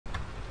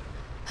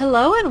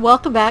Hello and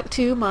welcome back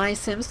to my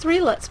Sims 3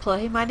 Let's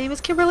Play. My name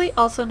is Kimberly,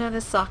 also known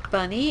as Sock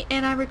Bunny,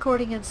 and I'm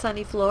recording in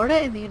sunny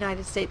Florida in the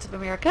United States of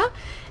America.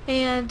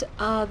 And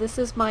this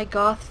is my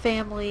Goth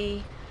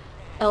family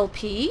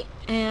LP,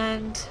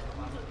 and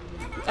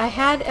I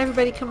had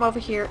everybody come over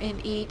here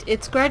and eat.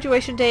 It's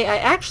graduation day. I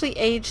actually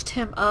aged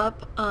him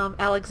up,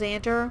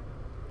 Alexander.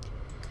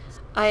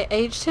 I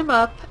aged him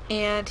up,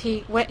 and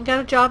he went and got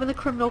a job in the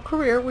criminal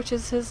career, which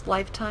is his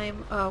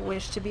lifetime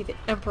wish to be the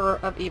Emperor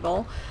of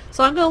Evil.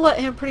 So I'm going to let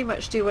him pretty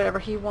much do whatever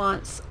he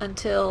wants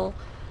until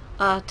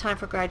time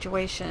for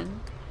graduation.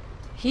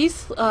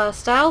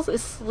 Styles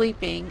is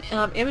sleeping.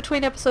 In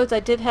between episodes, I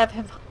did have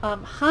him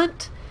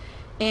hunt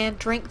and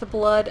drink the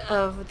blood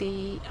of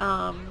the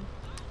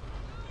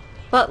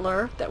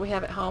butler that we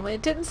have at home.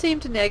 It didn't seem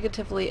to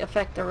negatively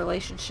affect their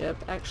relationship.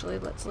 Actually,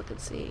 let's look and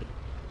see.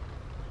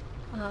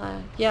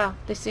 Yeah,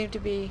 they seem to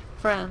be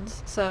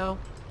friends, so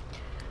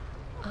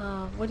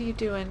what are you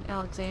doing,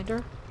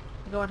 Alexander?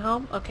 You going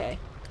home? Okay.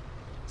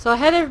 So I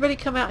had everybody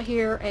come out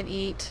here and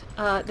eat.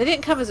 They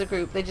didn't come as a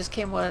group, they just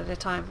came one at a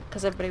time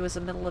because everybody was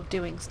in the middle of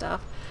doing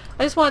stuff.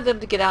 I just wanted them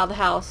to get out of the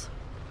house.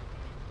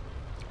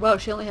 Whoa,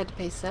 she only had to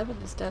pay 7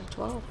 instead of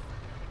 12.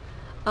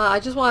 I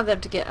just wanted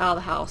them to get out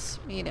of the house,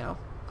 you know,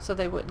 so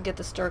they wouldn't get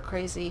the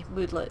stir-crazy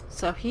moodlet.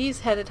 So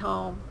he's headed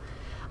home.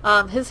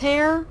 His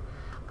hair...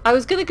 I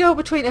was going to go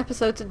between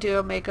episodes and do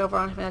a makeover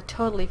on him, and I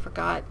totally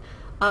forgot.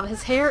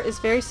 His hair is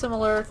very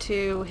similar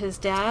to his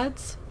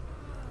dad's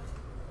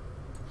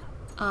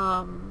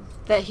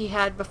that he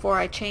had before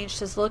I changed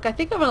his look. I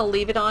think I'm going to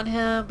leave it on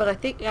him, but I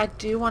think I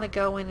do want to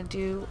go in and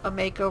do a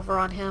makeover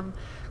on him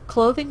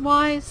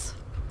clothing-wise.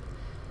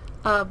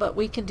 But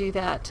we can do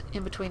that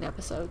in between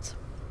episodes.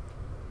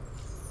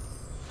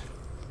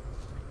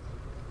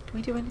 Can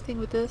we do anything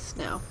with this?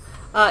 No.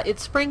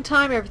 It's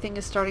springtime. Everything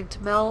is starting to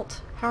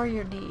melt. How are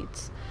your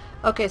needs?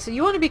 Okay, so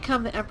you want to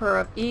become the Emperor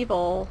of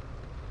Evil.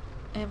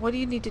 And what do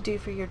you need to do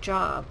for your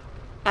job?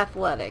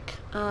 Athletic.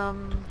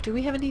 Do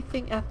we have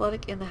anything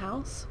athletic in the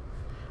house?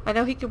 I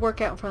know he could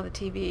work out in front of the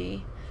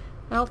TV.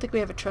 I don't think we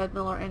have a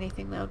treadmill or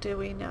anything though, do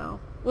we? No.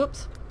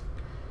 Whoops.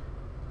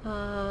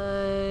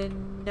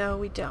 No,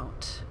 we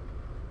don't.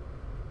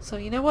 So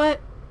you know what?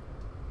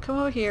 Come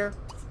over here.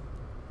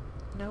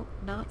 Nope,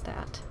 not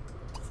that.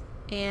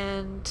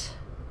 And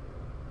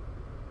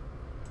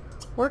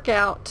work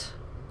out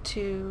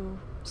to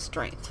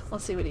strength.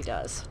 Let's see what he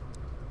does.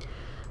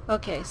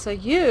 Okay, so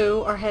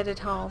you are headed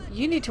home.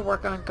 You need to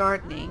work on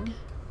gardening.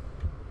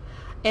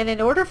 And in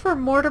order for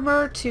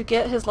Mortimer to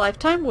get his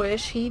lifetime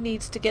wish, he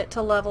needs to get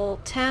to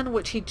level 10,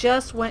 which he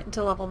just went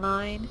into level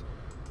 9.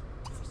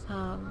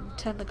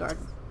 Tend the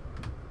garden.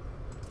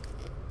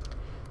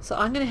 So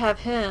I'm going to have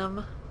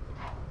him,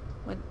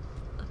 let's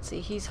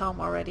see, he's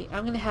home already.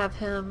 I'm going to have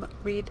him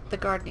read the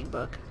gardening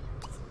book.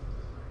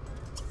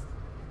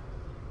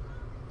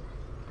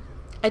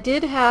 I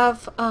did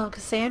have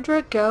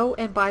Cassandra go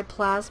and buy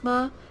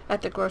plasma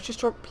at the grocery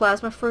store,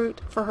 plasma fruit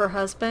for her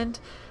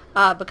husband,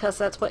 because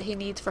that's what he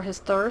needs for his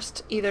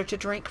thirst, either to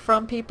drink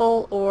from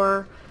people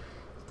or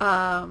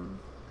to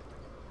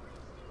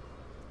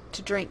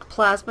drink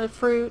plasma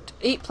fruit,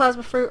 eat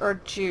plasma fruit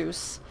or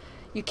juice.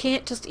 You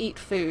can't just eat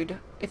food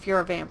if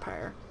you're a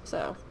vampire.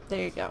 So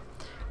there you go.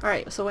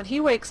 Alright, so when he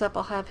wakes up,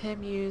 I'll have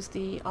him use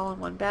the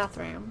all-in-one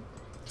bathroom.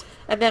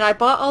 And then I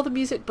bought all the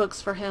music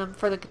books for him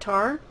for the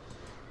guitar,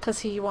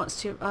 because he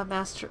wants to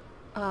master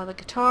the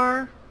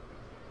guitar,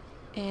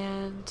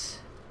 and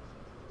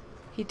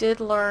he did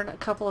learn a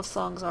couple of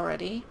songs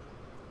already.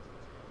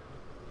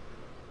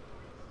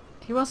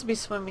 He wants to be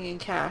swimming in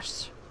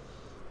cash.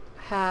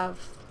 That's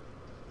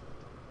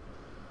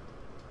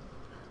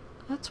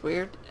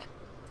weird.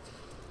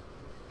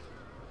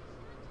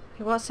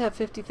 He wants to have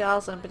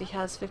 50,000, but he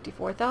has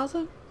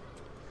 54,000?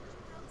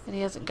 And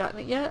he hasn't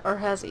gotten it yet? Or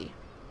has he?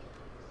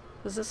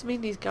 Does this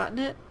mean he's gotten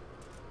it?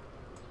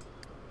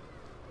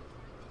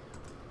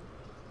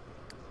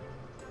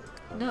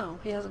 No,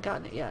 he hasn't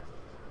gotten it yet.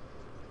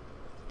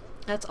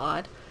 That's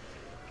odd.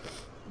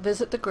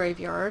 Visit the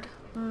graveyard.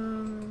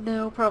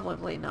 No,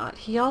 probably not.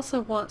 He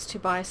also wants to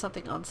buy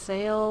something on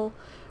sale,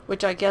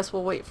 which I guess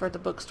we'll wait for the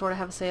bookstore to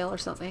have a sale or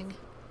something.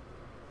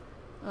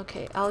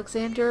 Okay,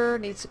 Alexander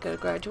needs to go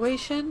to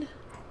graduation.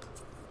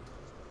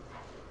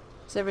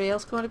 Is everybody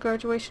else going to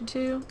graduation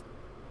too?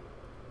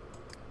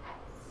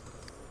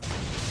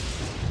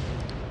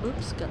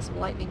 Oops, got some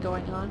lightning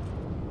going on.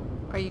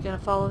 Are you going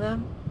to follow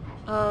them?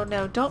 Oh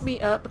no, don't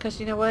meet up,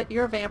 because you know what?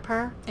 You're a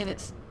vampire and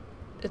it's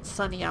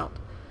sunny out.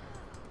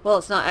 Well,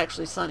 it's not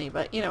actually sunny,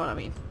 but you know what I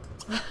mean.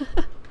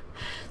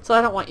 So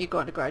I don't want you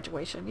going to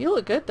graduation. You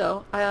look good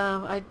though.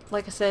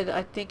 Like I said,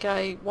 I think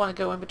I want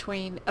to go in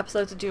between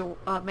episodes and do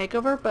a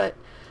makeover, but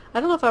I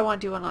don't know if I want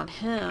to do one on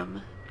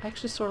him. I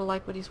actually sort of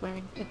like what he's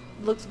wearing. It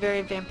looks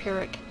very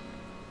vampiric.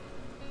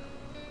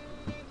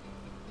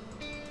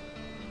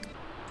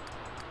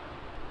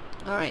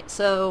 Alright,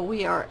 so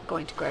we are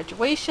going to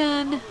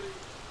graduation.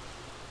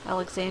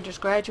 Alexander's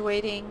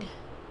graduating,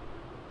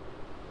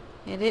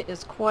 and it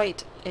is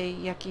quite a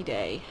yucky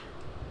day.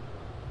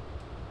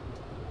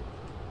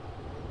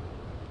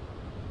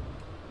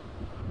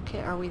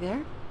 Okay, are we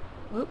there?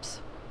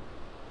 Whoops.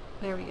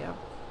 There we go.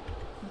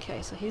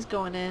 Okay, so he's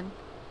going in.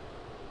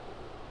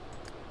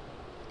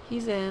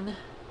 He's in.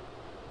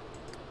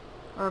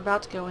 Or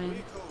about to go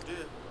in.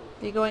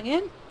 Are you going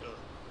in?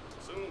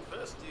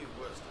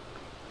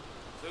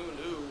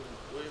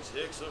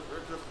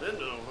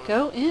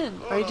 Go in.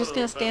 Are you just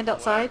going to stand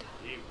outside?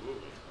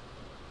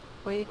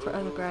 Waiting for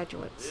other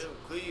graduates.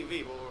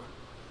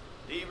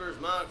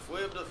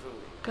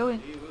 Go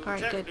in.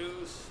 Alright, good.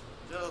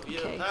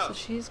 Okay, so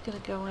she's going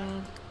to go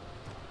in.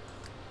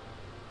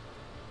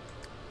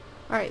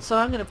 Alright, so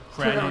I'm going to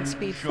put it on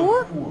speed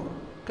 4.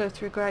 Go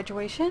through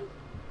graduation.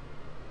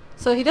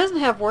 So he doesn't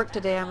have work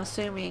today, I'm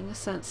assuming,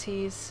 since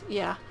he's,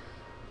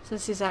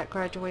 since he's at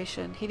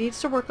graduation. He needs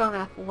to work on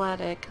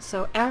athletic,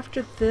 so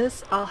after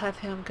this I'll have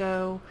him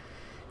go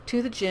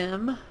to the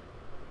gym,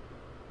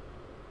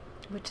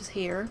 which is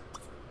here.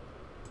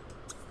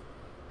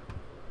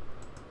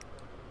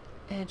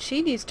 And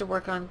she needs to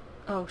work on,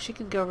 oh, she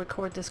can go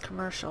record this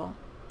commercial.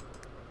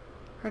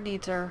 Her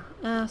needs are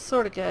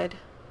sort of good.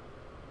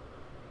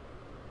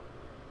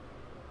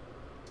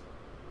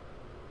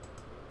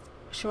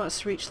 She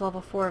wants to reach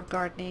level 4 of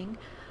gardening.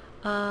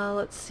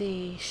 Let's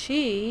see.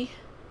 She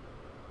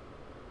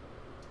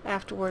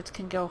afterwards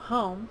can go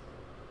home.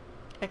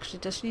 Actually,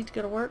 does she need to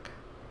go to work?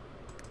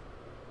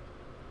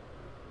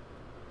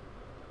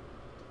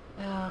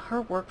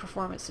 Her work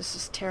performance is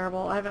just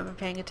terrible. I haven't been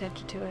paying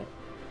attention to it.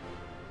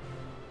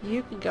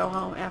 You can go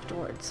home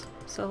afterwards.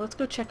 So let's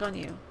go check on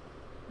you.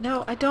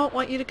 No, I don't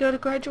want you to go to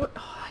graduate.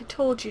 Oh, I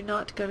told you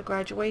not to go to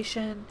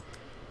graduation.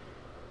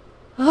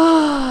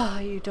 Ah,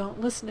 you don't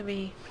listen to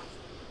me.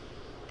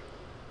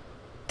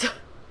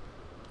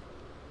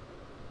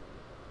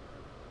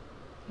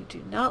 You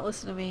do not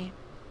listen to me.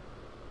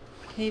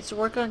 He needs to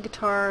work on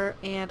guitar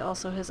and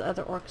also his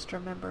other orchestra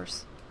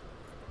members.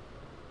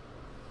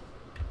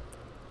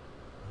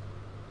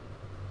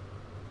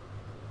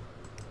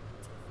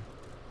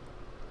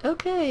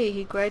 Okay,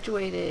 he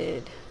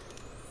graduated.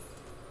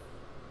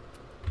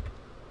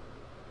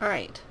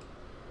 Alright.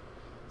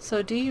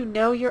 So do you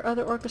know your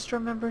other orchestra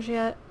members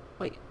yet?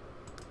 Wait.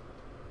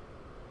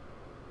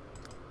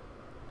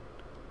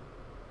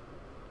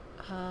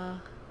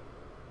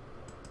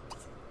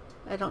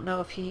 I don't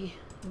know if he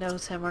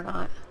knows him or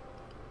not.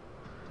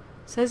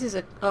 Says he's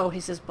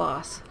he's his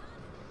boss.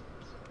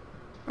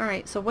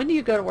 Alright, so when do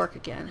you go to work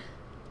again?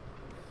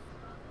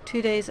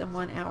 2 days and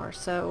 1 hour.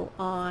 So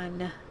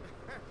on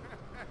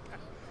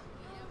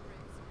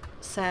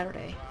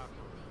Saturday.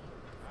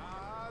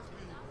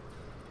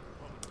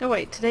 Oh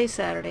wait, today's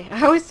Saturday.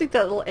 I always think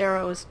that little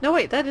arrow is... No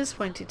wait, that is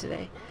pointing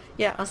today.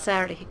 Yeah, on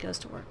Saturday he goes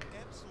to work.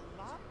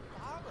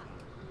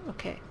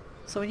 Okay,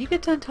 so when you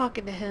get done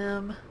talking to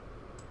him,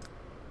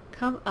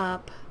 come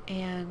up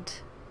and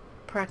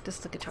practice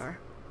the guitar.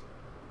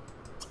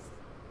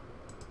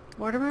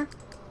 Mortimer,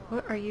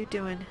 what are you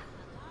doing?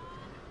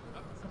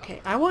 Okay,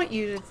 I want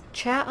you to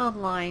chat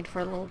online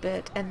for a little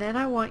bit, and then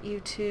I want you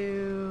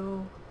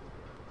to...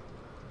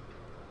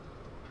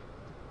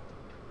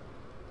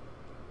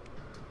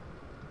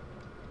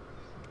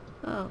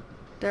 Oh,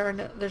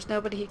 there's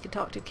nobody he can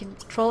talk to.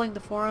 Controlling the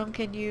forum,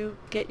 can you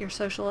get your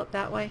social up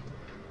that way?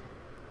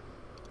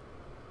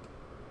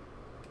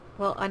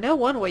 Well, I know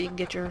one way you can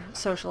get your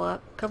social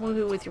up. Come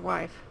woohoo with your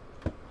wife.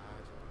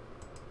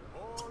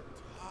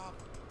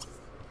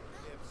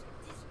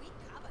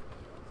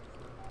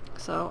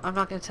 So, I'm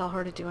not going to tell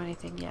her to do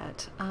anything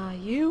yet.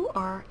 You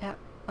are at...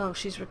 Oh,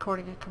 she's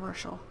recording a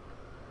commercial.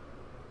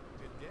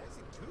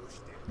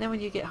 Then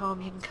when you get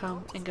home, you can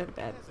come and go to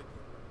bed.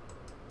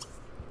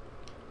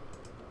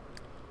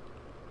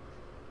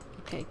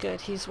 Okay,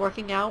 good. He's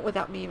working out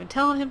without me even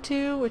telling him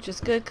to, which is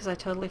good because I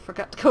totally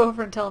forgot to go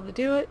over and tell him to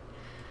do it.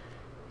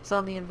 He's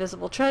on the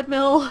invisible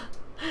treadmill.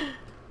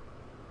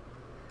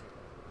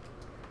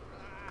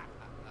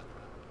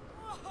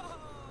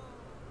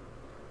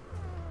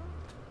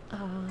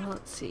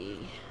 Let's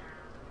see.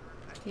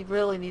 He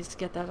really needs to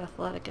get that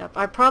athletic up.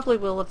 I probably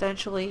will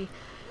eventually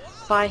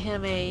buy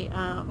him a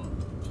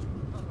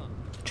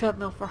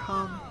treadmill for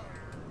home.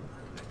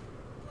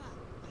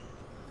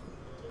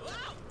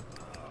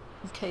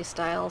 Okay,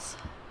 Styles.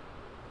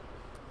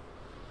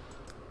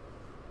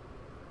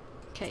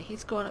 Okay,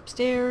 he's going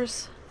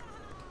upstairs.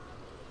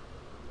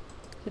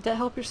 Did that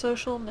help your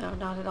social? No,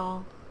 not at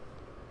all.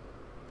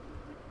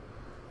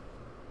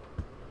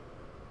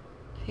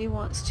 He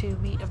wants to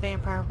meet a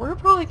vampire. We're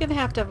probably going to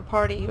have a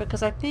party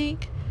because I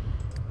think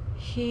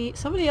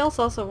somebody else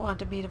also wanted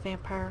to meet a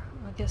vampire.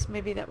 I guess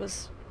maybe that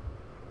was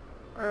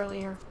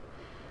earlier.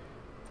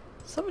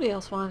 Somebody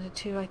else wanted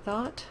to, I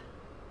thought.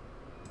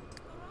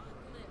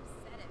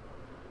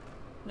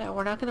 No,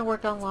 we're not going to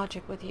work on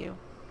logic with you.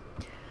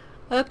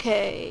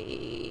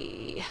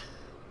 Okay.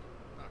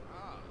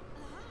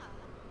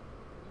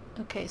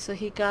 Okay, so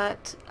he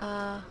got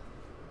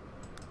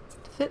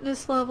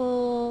fitness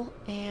level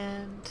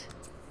and...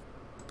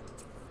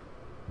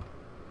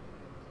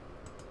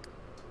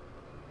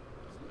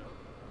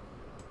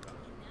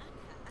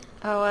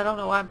 Oh, I don't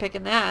know why I'm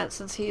picking that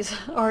since he's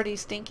already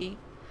stinky.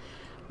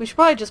 We should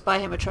probably just buy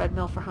him a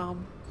treadmill for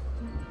home.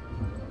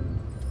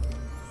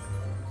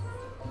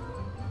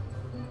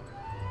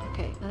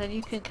 And then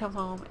you can come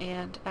home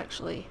and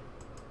actually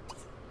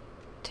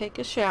take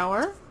a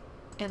shower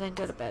and then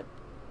go to bed.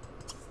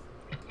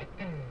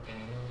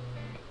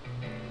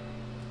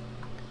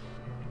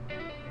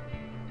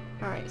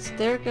 Alright, so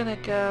they're gonna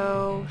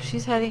go,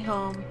 she's heading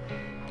home,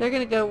 they're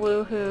gonna go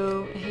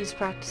woohoo, and he's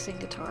practicing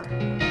guitar.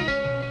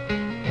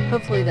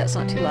 Hopefully that's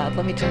not too loud.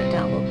 Let me turn it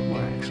down a little bit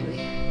more actually.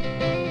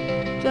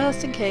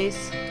 Just in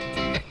case.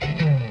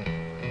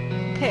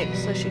 Okay,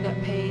 so she got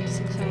paid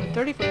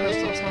 $630 for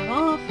personal time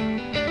off.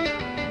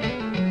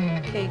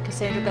 Okay,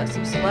 Cassandra got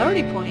some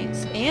celebrity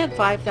points and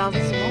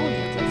 5,000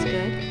 simoleons. That's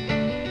good.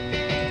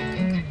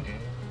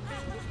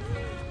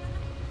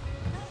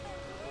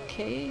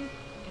 Okay,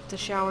 if the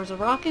showers are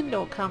rocking,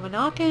 don't come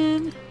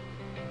a-knocking.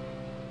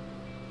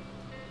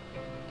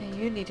 And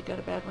you need to go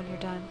to bed when you're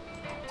done.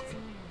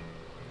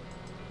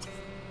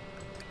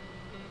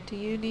 Do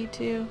you need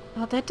to?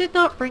 Oh, that did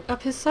not bring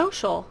up his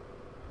social.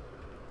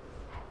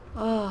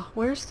 Oh,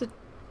 where's the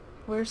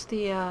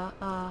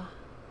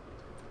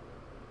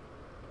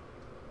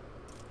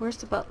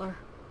butler?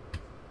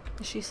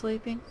 Is she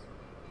sleeping?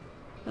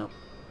 Nope.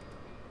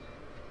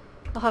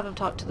 I'll have him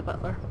talk to the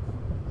butler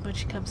when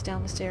she comes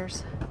down the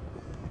stairs.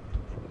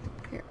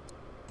 Here.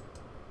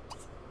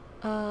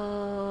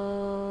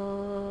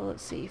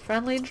 Let's see.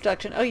 Friendly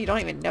introduction. Oh, you don't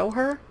even know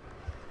her?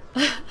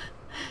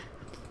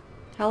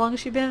 How long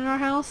has she been in our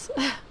house?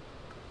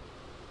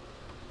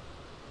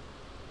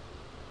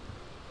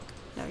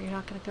 No, you're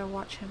not going to go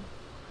watch him.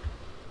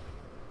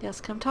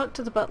 Yes, come talk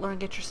to the butler and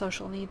get your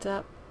social needs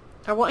up.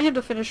 I want him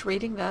to finish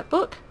reading that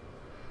book.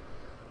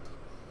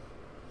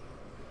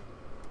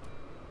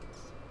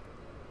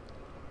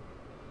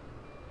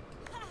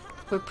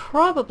 We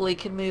probably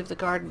can move the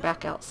garden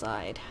back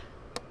outside.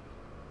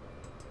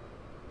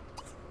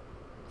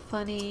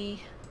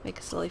 Funny. Make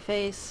a silly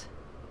face.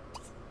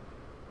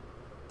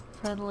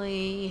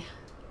 Friendly.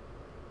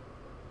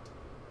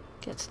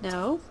 Gets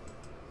no.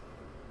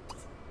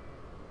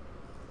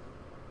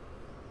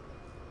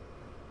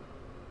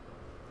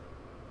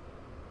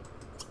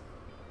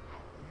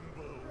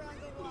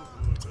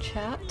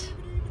 Chat.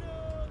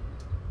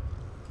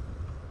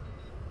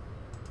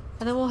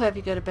 And then we'll have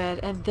you go to bed,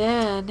 and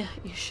then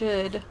you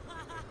should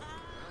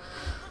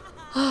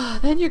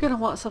then you're gonna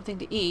want something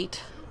to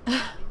eat.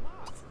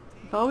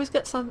 You've always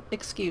got some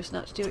excuse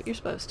not to do what you're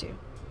supposed to.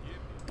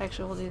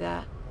 Actually, we'll do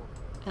that,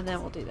 and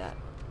then we'll do that.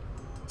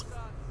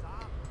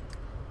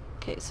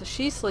 Okay, so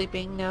she's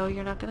sleeping. No,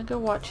 you're not gonna go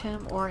watch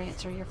him or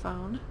answer your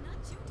phone.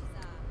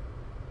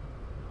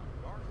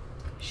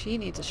 She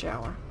needs a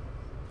shower.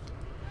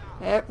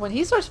 When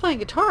he starts playing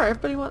guitar,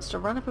 everybody wants to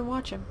run up and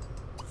watch him.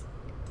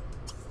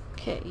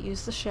 Okay,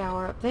 use the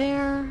shower up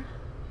there.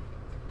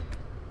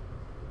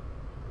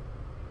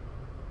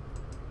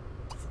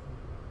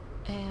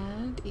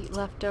 And eat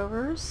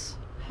leftovers.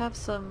 Have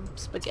some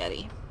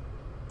spaghetti.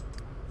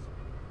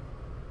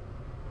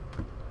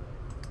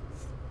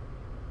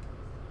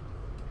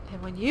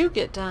 And when you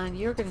get done,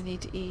 you're going to need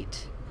to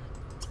eat.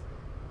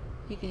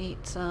 You can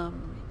eat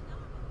some.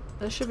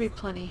 There should be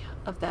plenty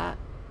of that.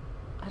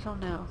 I don't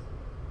know.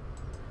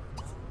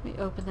 Let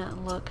me open that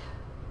and look.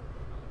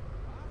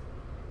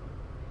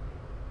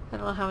 I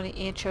don't know how many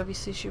anchovy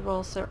sushi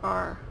rolls there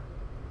are.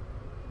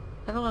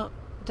 I don't know.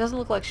 It doesn't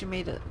look like she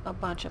made a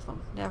bunch of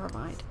them. Never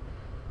mind.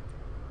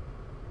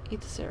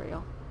 Eat the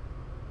cereal.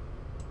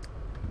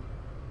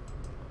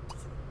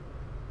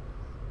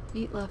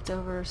 Eat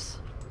leftovers.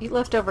 Eat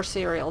leftover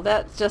cereal.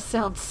 That just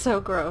sounds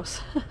so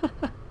gross.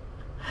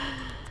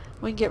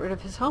 We can get rid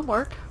of his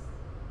homework.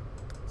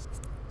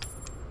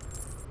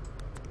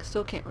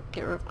 Still can't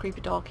get rid of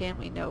Creepy Doll, can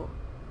we? No.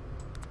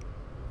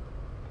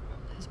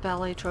 His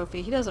ballet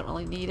trophy. He doesn't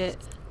really need it.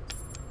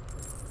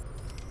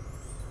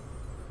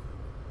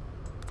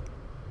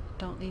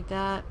 Don't need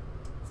that.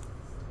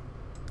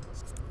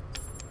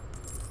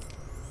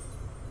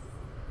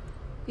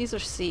 These are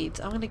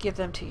seeds. I'm going to give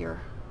them to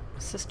your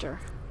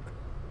sister.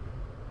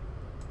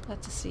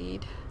 That's a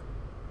seed.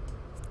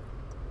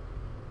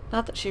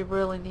 Not that she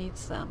really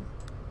needs them.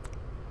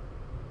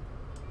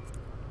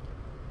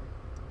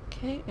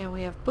 Okay, and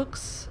we have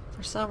books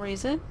for some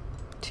reason.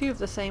 2 of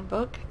the same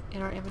book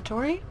in our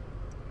inventory.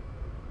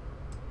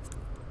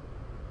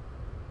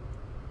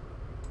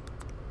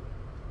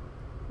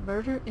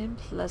 Murder in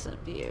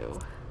Pleasant View.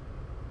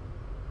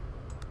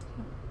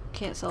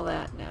 Can't sell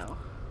that, no.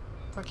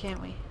 Or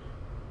can we?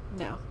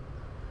 No.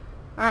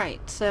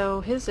 Alright,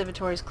 so his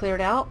inventory is cleared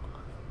out.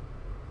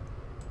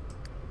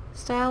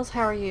 Styles,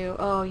 how are you?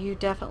 Oh, you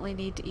definitely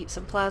need to eat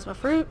some plasma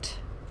fruit.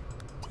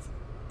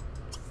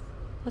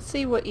 Let's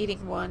see what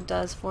eating one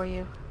does for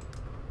you.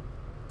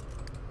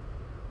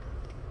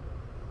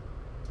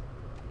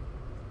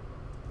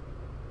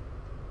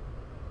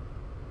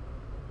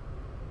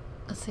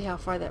 Let's see how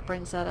far that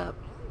brings that up.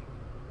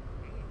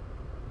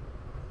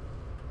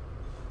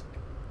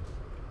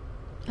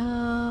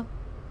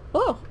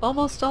 Oh,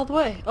 almost all the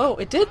way. Oh,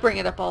 it did bring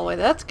it up all the way.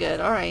 That's good.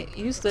 Alright,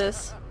 use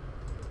this.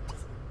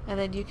 And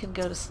then you can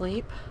go to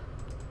sleep.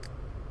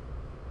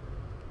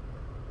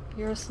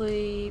 You're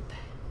asleep.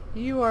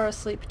 You are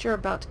asleep, but you're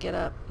about to get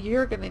up.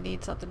 You're going to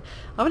need something.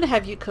 I'm going to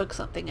have you cook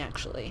something,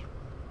 actually.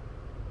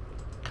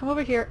 Come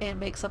over here and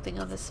make something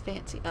on this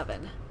fancy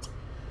oven.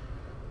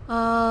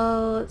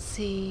 Let's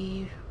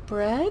see.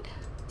 Bread?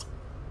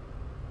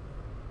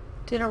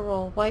 Dinner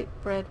roll, white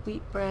bread,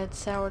 wheat bread,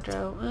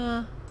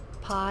 sourdough,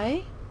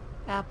 pie?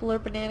 Apple or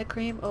banana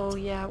cream? Oh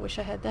yeah, I wish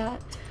I had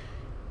that.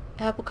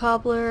 Apple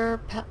cobbler,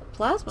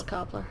 plasma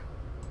cobbler.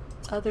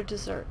 Other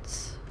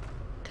desserts.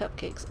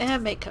 Cupcakes.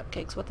 And make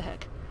cupcakes, what the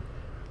heck.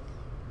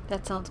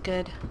 That sounds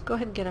good. Go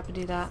ahead and get up and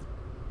do that.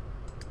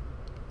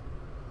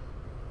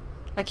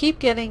 I keep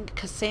getting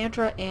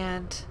Cassandra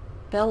and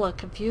Bella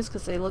confused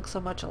because they look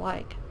so much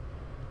alike.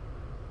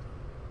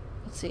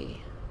 Let's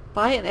see.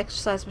 Buy an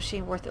exercise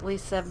machine worth at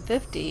least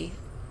 $7.50.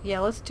 Yeah,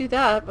 let's do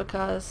that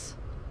because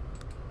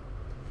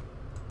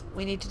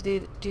we need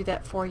to do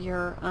that for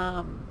your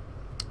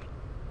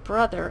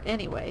brother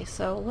anyway.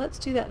 So let's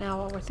do that now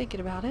while we're thinking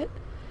about it.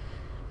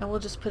 And we'll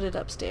just put it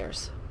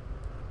upstairs.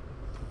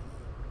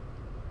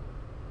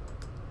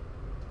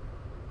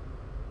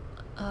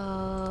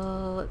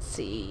 Let's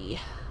see.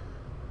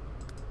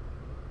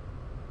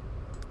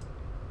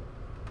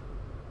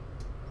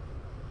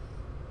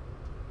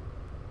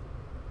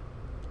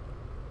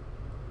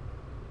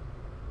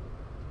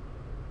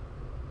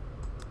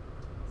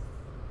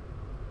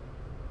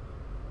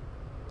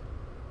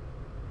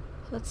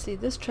 Let's see,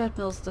 this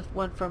treadmill's the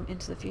one from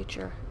Into the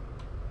Future.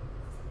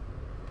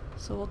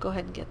 So we'll go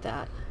ahead and get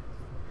that.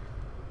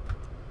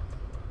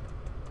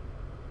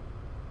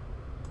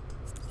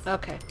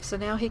 Okay, so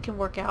now he can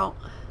work out.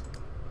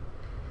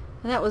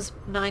 And that was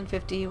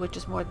 $9.50, which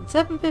is more than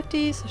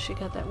 $7.50, so she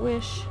got that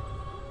wish.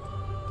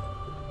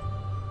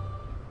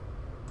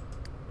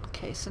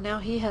 Okay, so now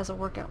he has a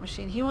workout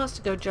machine. He wants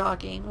to go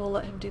jogging. We'll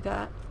let him do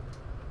that.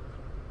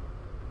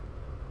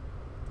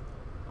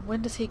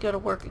 When does he go to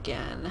work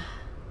again?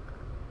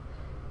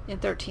 In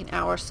 13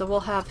 hours, so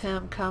we'll have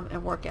him come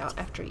and work out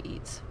after he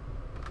eats.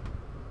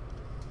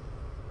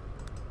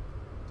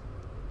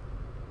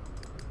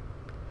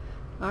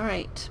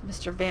 Alright,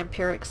 Mr.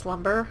 Vampiric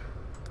Slumber.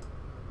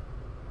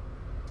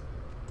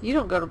 You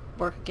don't go to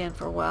work again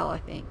for a while, I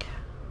think.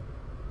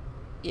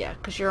 Yeah,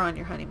 because you're on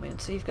your honeymoon,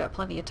 so you've got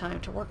plenty of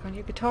time to work on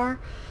your guitar.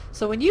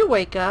 So when you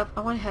wake up,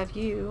 I want to have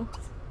you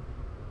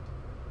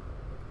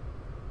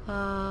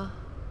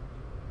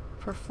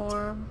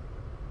perform.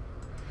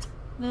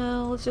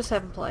 No, let's just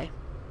have him play.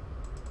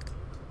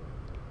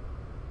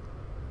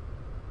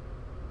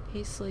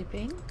 He's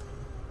sleeping.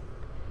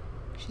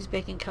 She's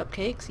baking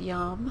cupcakes.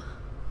 Yum.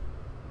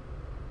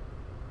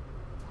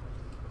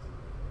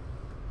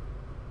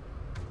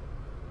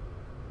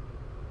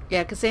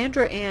 Yeah,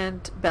 Cassandra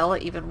and Bella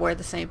even wear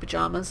the same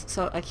pajamas,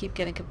 so I keep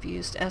getting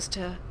confused as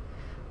to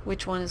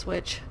which one is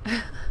which.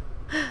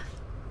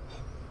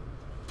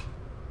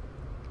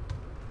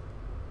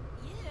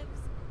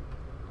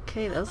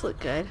 Okay, those look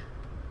good.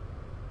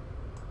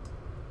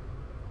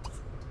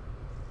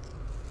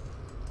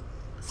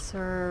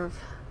 Serve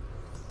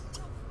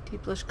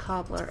deep dish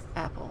cobbler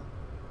apple.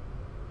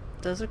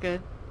 Those are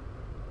good.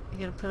 You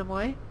gonna put them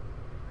away?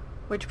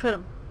 Where'd you put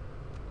them?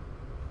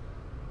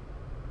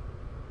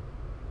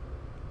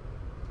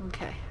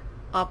 Okay,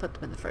 I'll put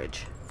them in the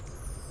fridge.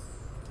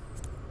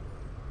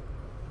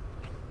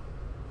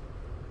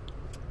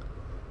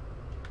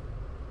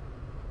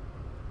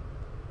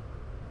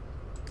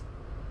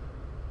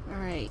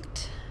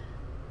 Alright.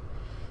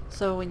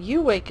 So when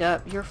you wake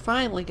up, you're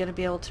finally going to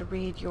be able to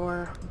read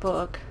your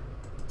book.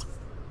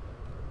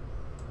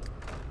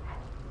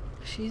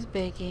 She's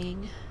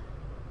baking.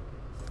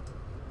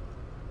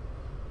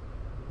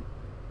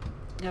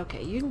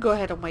 Okay, you can go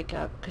ahead and wake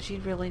up because you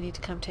really need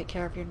to come take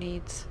care of your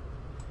needs.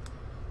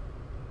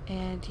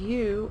 And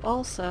you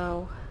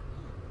also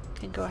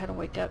can go ahead and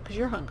wake up because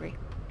you're hungry.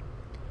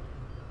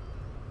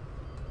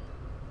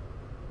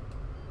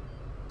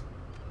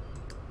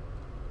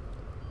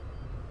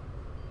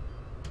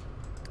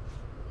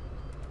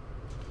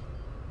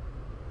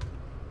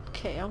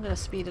 Okay, I'm going to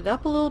speed it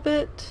up a little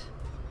bit.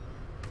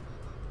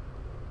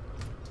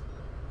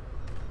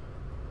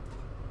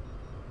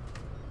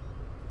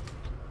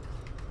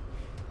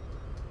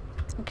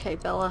 Okay,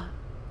 Bella,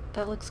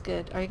 that looks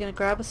good. Are you going to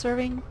grab a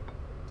serving?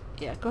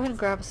 Yeah, go ahead and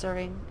grab a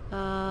serving.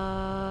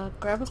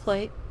 Grab a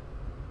plate.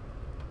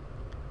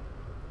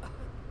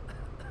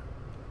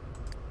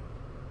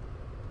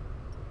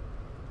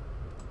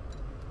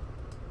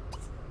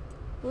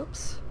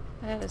 Whoops,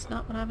 that is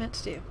not what I meant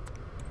to do.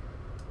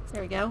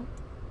 There we go.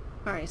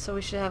 Alright, so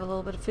we should have a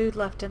little bit of food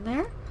left in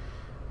there.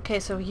 Okay,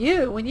 so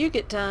when you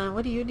get done,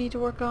 what do you need to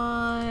work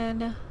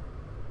on?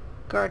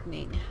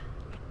 Gardening.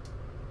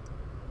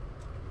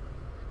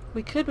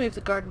 We could move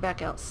the garden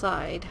back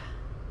outside.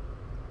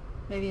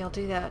 Maybe I'll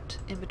do that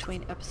in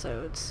between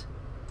episodes.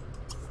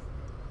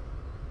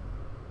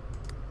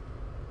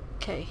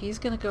 Okay, he's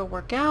gonna go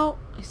work out.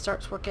 He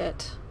starts work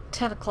at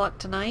 10 o'clock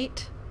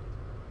tonight.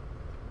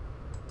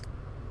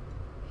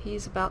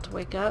 He's about to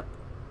wake up.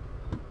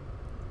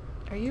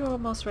 Are you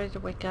almost ready to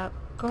wake up?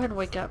 Go ahead and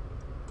wake up.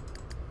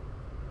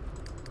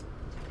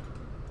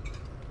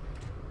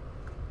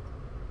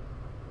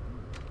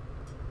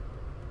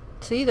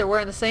 See, they're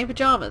wearing the same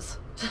pajamas.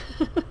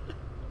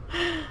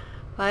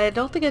 I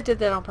don't think I did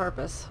that on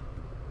purpose.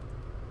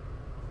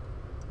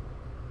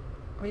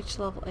 Reach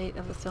level 8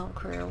 of the film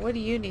career. What do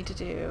you need to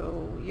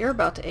do? You're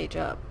about to age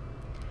up.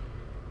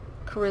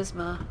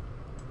 Charisma.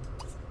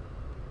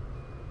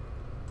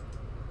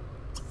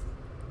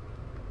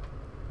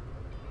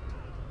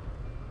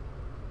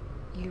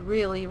 You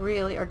really,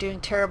 really are doing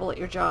terrible at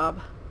your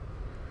job.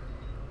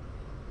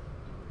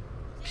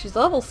 She's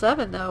level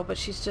 7 though, but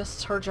she's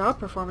just, her job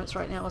performance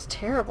right now is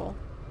terrible.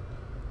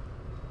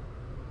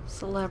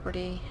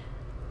 Celebrity.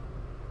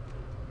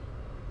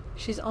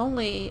 She's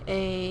only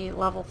a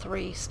level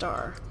 3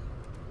 star.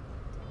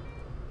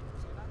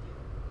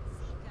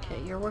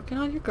 Okay, you're working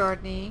on your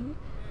gardening.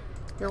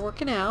 You're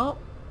working out.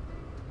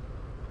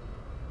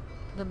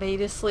 The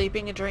maid is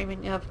sleeping and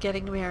dreaming of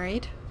getting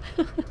married.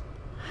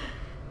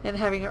 And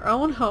having her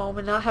own home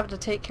and not having to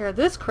take care of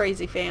this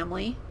crazy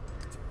family.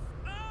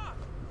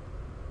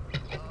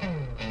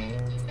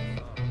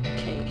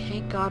 Okay,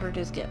 Hank Goddard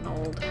is getting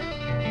old. Are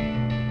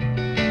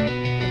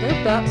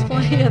there bats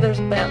flying? Yeah, there's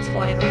bats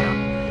flying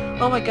around.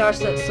 Oh my gosh,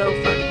 that's so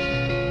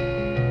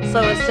funny.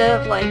 So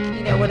instead of like,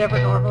 you know, whatever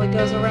normally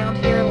goes around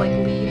here, like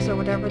leaves or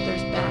whatever,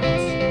 there's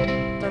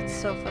bats. That's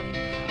so funny.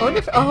 I wonder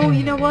if, oh,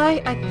 you know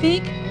why? I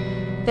think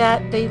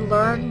that they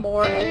learn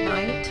more at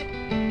night.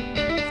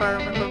 If I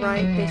remember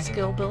right, they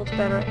skill build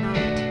better at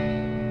night.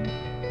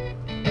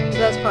 So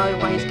that's probably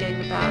why he's getting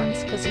the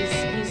bats, because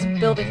he's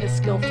building his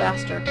skill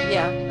faster.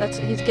 Yeah, that's,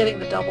 he's getting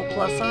the double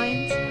plus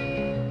signs.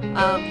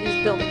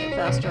 He's building it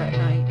faster at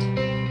night.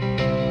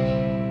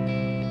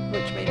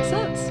 Which makes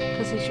sense,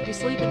 because he should be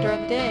sleeping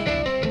during the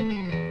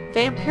day.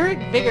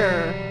 Vampiric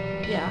Vigor.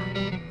 Yeah,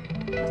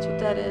 that's what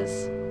that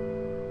is.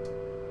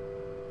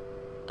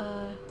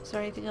 Is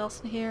there anything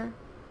else in here?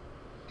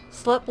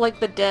 Slept like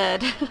the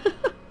dead.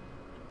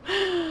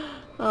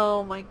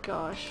 Oh my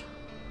gosh.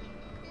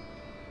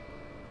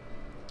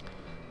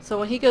 So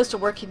when he goes to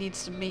work, he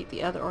needs to meet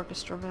the other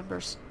orchestra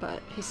members,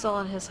 but he's still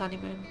on his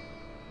honeymoon.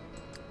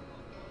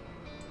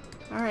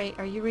 Alright,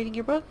 are you reading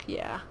your book?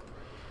 Yeah.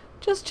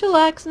 Just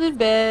chillaxing in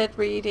bed,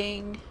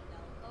 reading.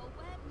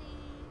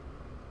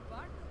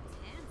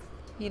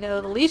 You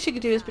know, the least you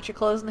could do is put your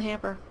clothes in the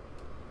hamper.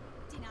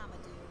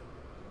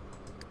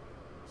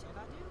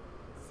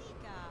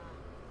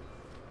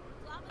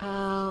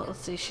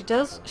 Let's see,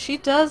 she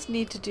does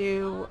need to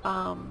do,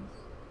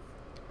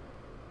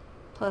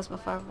 Plasma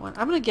 501.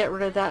 I'm going to get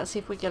rid of that and see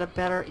if we get a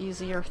better,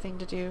 easier thing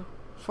to do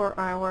for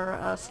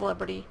our,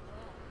 celebrity.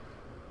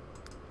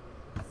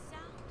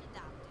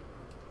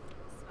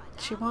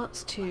 She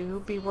wants to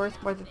be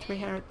worth more than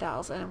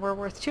 300,000, and we're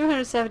worth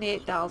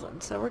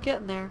 278,000, so we're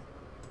getting there.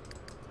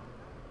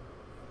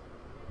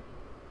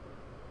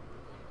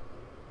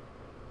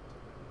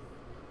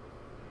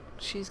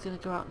 She's going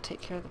to go out and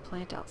take care of the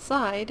plant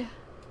outside.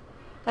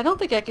 I don't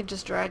think I can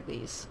just drag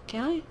these.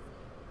 Can I?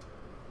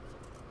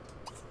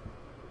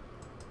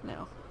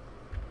 No.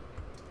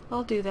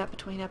 I'll do that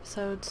between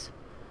episodes.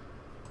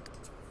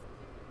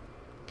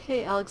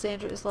 Okay,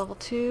 Alexandra is level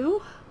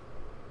 2.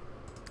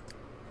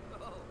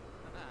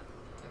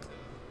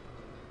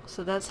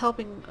 So that's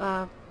helping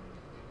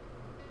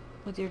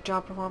with your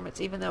job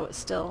performance, even though it's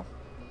still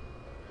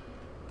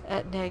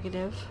at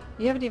negative.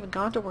 You haven't even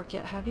gone to work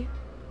yet, have you?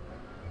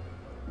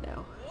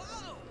 No.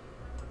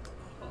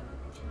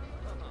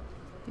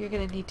 You're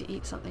going to need to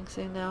eat something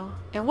soon, though.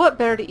 And what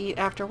better to eat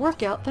after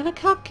workout than a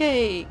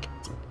cupcake?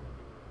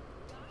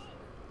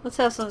 Let's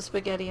have some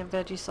spaghetti and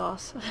veggie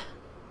sauce.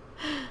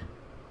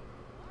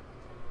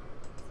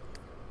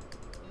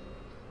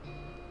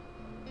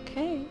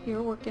 Okay,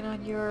 you're working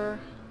on your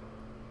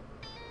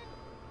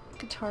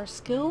guitar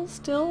skills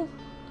still.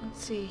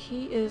 Let's see,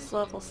 he is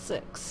level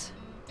 6.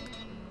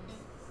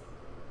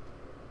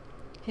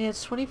 He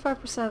has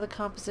 25% of the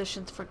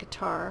compositions for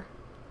guitar.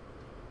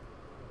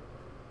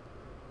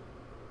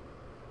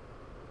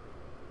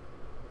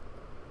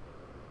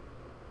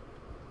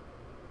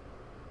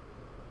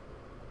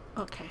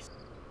 Okay.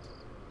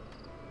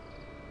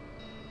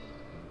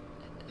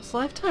 His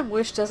lifetime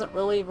wish doesn't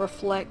really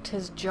reflect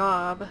his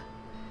job.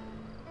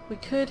 We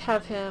could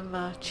have him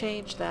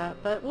change that,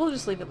 but we'll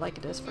just leave it like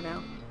it is for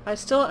now. I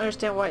still don't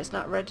understand why it's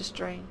not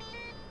registering.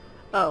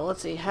 Oh,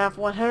 let's see. Have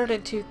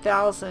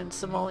 102,000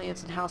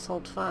 simoleons in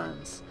household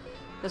funds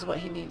is what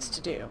he needs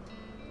to do.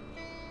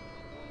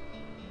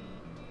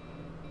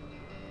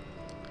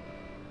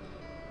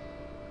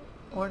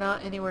 We're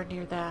not anywhere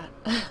near that.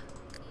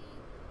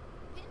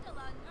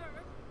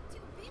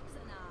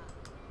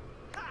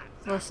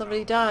 Unless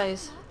somebody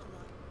dies.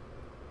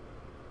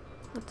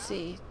 Let's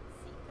see.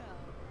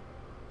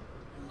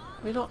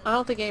 I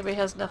don't think anybody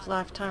has enough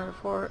lifetime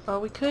before. Oh,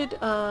 we could,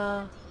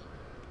 let's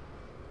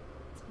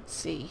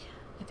see.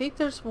 I think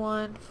there's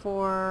one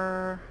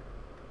for...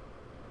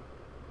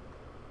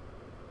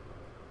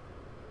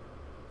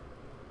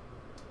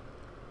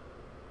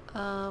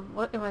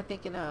 what am I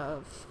thinking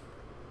of?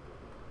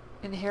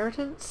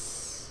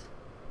 Inheritance?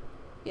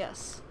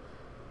 Yes.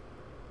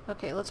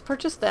 Okay, let's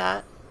purchase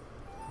that.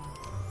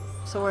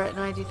 So we're at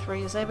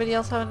 93. Does anybody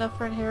else have enough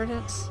for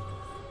inheritance?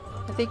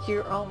 I think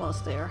you're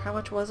almost there. How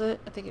much was it?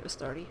 I think it was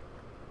 30.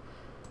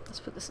 Let's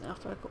put this in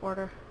alphabetical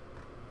order.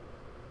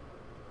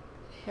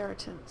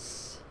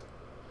 Inheritance.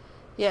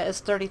 Yeah, it's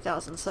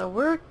 30,000.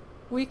 So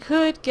we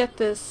could get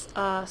this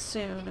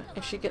soon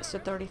if she gets to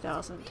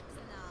 30,000.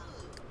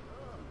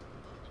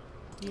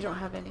 You don't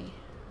have any.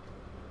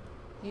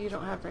 You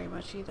don't have very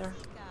much either.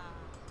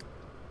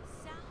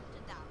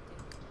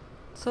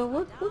 So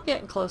we're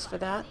getting close for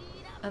that.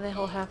 And then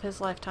he'll have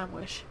his lifetime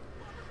wish.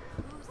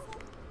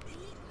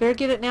 Better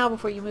get it now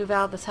before you move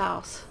out of this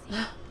house.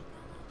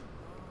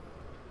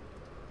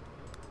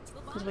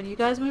 Because when you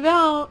guys move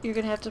out, you're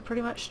going to have to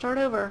pretty much start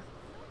over.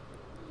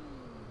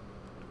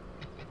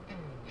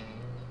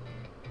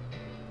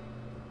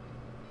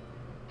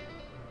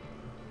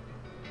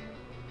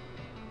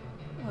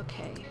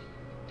 Okay.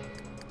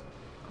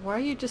 Why are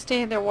you just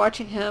standing there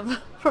watching him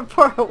from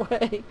far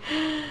away?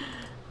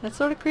 That's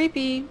sort of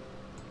creepy.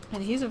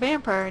 And he's a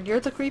vampire and you're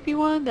the creepy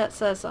one? That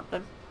says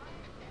something.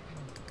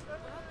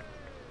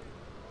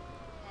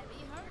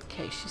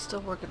 Okay, she's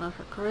still working on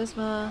her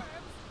charisma.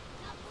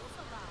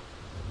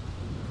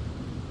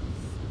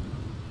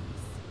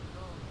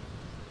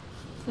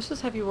 Let's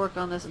just have you work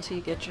on this until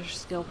you get your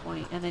skill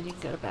point, and then you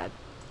can go to bed.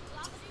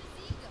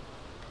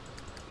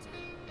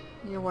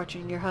 You're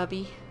watching your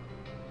hubby.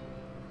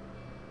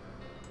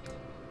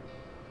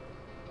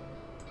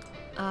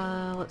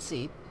 Let's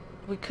see.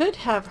 We could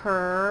have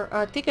her...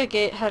 I think I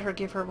had her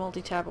give her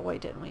multi-tab away,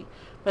 didn't we?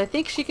 But I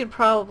think she can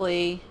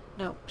probably...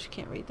 No, she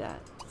can't read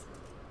that.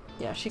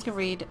 Yeah, she can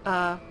read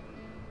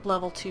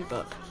level 2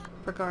 book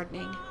for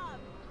gardening.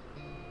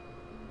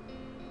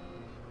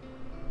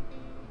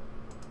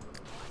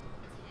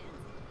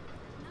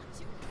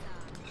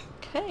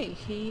 Okay,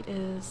 he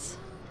is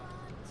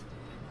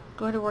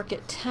going to work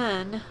at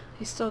 10.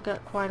 He's still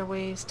got quite a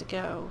ways to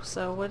go.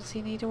 So what does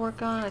he need to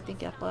work on? I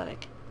think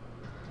athletic.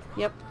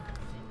 Yep.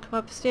 Come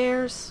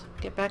upstairs.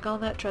 Get back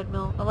on that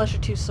treadmill. Unless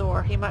you're too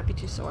sore. He might be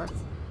too sore.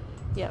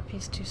 Yep,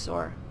 he's too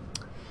sore.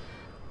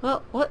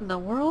 Well, what in the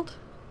world?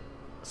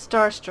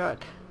 Starstruck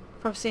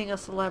from seeing a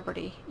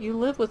celebrity. You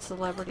live with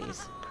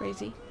celebrities.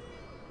 Crazy.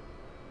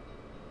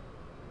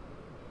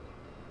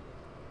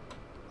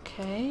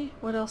 Okay,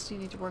 what else do you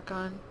need to work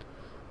on?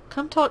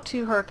 Come talk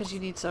to her because you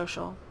need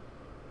social.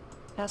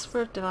 Ask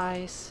for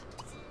advice.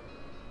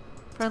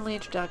 Friendly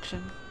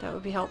introduction. That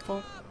would be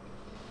helpful.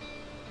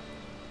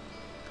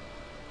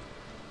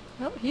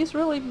 Well, he's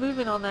really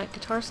moving on that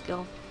guitar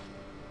skill.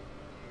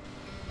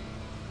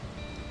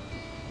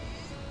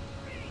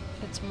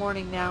 It's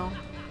morning now,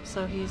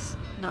 so he's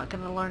not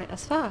going to learn it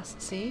as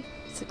fast. See?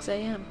 6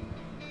 a.m.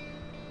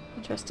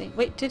 Interesting.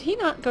 Wait, did he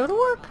not go to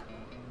work?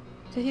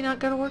 Did he not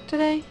go to work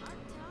today?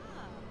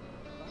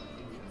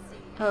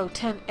 Oh,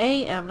 10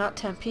 a.m., not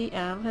 10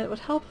 p.m. It would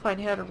help if I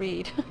knew how to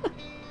read.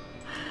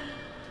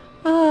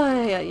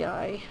 Ay, ay,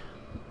 ay.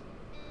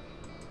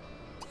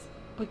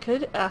 We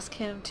could ask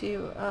him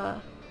to,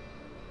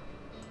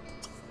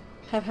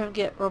 have him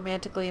get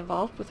romantically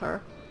involved with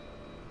her.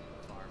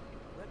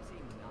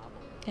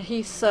 And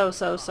he so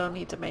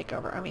needs a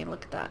makeover. I mean,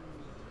 look at that.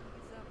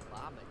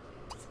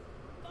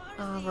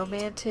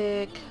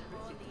 Romantic.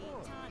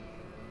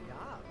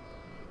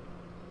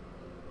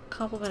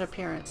 Compliment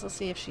appearance. Let's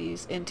see if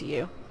she's into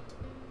you.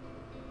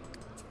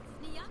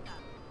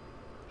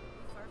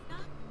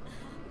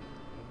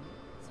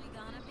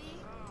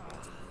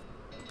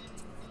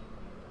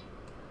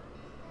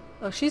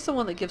 Oh, she's the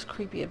one that gives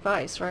creepy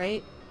advice,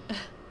 right?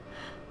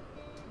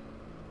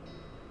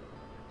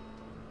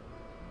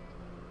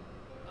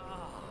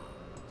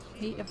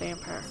 Meet a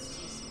vampire.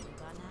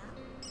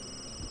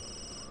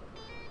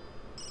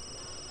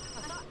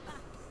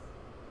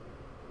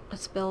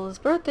 It's Bella's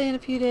birthday in a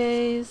few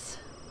days.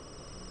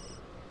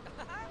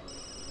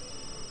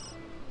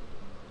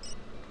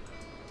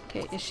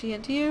 Okay, is she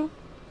into you?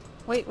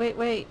 Wait, wait,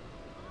 wait.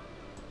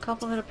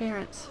 Compliment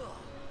appearance.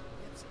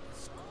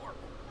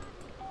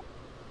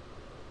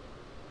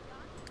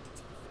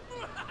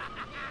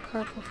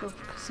 Careful for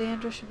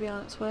Cassandra should be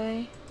on its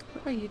way.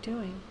 What are you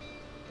doing?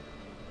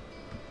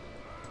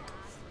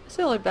 That's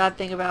the only bad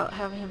thing about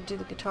having him do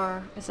the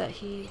guitar, is that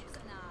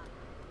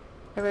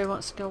everybody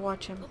wants to go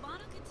watch him.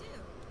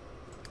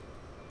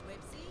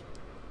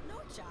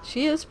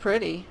 She is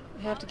pretty.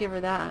 We have to give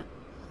her that.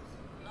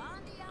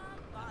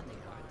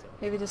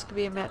 Maybe this could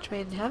be a match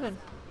made in heaven.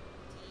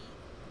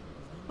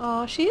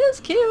 Aw, she is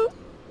cute.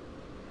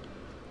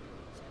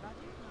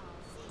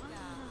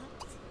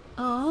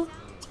 Aw.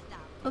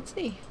 Let's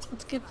see.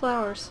 Let's give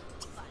flowers.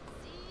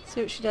 See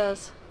what she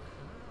does.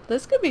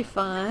 This could be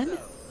fun.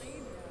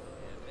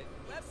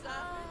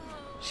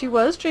 She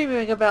was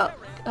dreaming about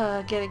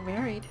getting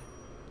married.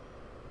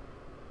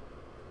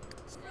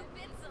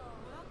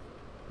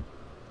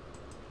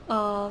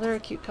 Oh, they're a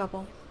cute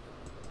couple.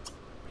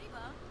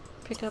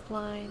 Pickup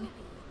line.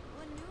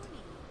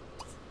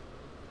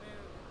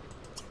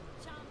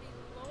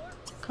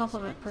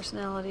 Compliment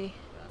personality.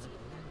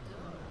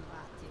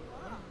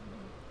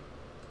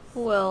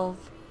 Well,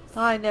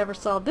 I never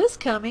saw this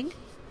coming.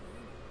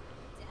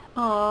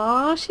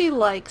 Aw, she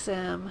likes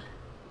him.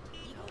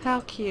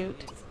 How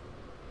cute.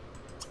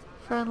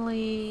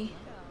 friendly,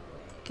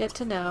 get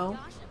to know.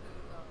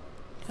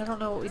 I don't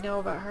know what we know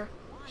about her.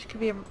 She could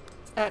be an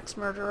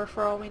ex-murderer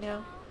for all we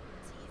know.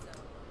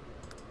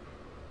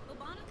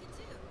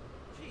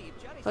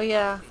 Oh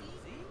yeah,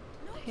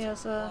 he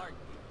has a...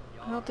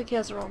 I don't think he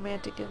has a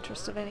romantic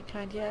interest of any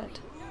kind yet.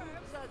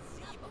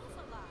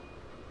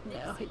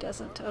 No, he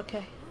doesn't.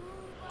 Okay.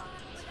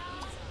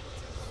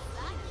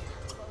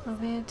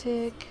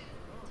 Romantic.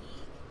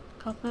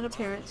 Compliment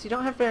appearance. You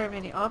don't have very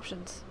many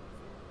options.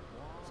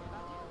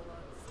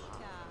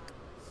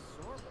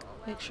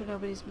 Make sure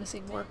nobody's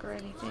missing work or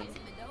anything.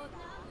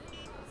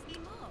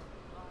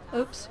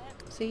 Oops.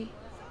 See?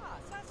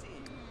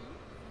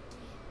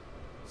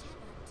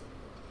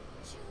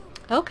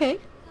 Okay.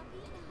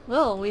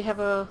 Well, we have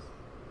a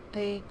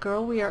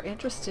girl we are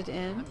interested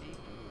in.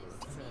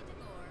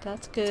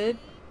 That's good.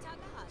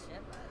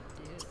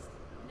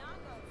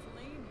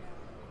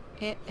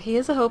 And he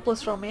is a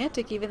hopeless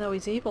romantic even though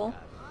he's evil.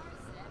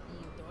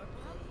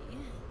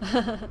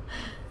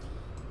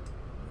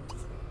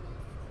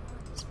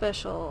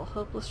 Special.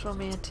 Hopeless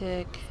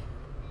romantic.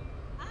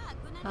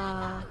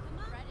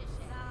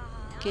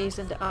 Gaze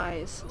into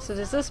eyes. So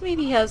does this mean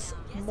he has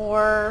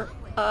more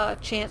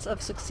chance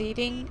of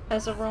succeeding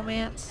as a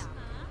romance?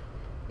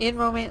 In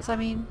romance, I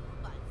mean.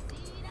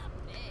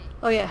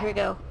 Oh yeah, here we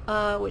go.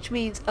 Which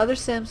means other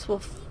Sims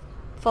will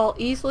fall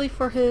easily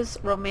for his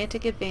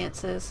romantic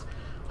advances,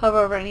 hover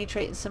over any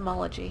trait in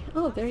Simology.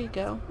 Oh, there you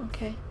go.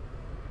 Okay.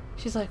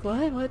 She's like,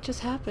 what? What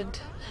just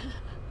happened?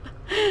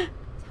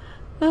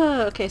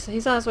 Okay, so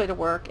he's on his way to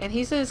work, and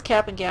he's in his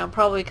cap and gown,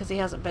 probably because he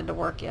hasn't been to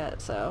work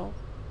yet, so...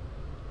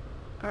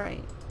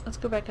 Alright, let's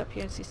go back up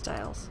here and see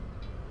styles.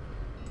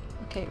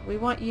 Okay, we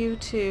want you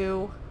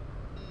to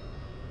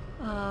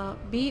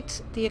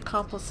meet the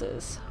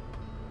accomplices.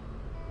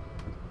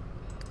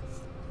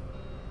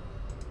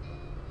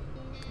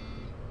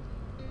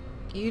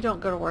 You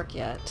don't go to work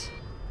yet.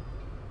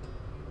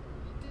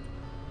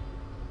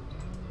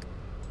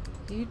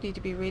 You need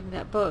to be reading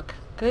that book.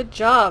 Good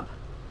job!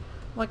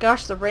 Oh my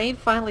gosh, the rain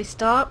finally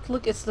stopped.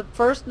 Look, it's the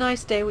first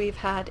nice day we've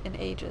had in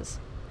ages.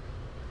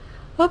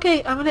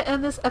 Okay, I'm going to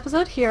end this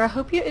episode here. I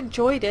hope you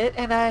enjoyed it,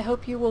 and I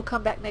hope you will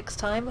come back next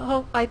time.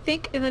 I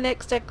think in the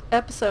next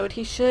episode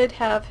he should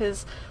have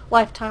his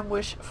lifetime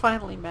wish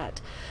finally met.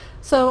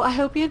 So I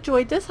hope you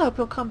enjoyed this. I hope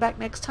you'll come back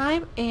next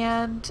time,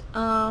 and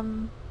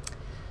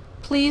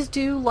please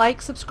do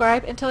like,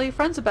 subscribe, and tell your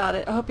friends about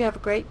it. I hope you have a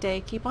great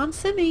day. Keep on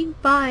simming.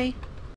 Bye!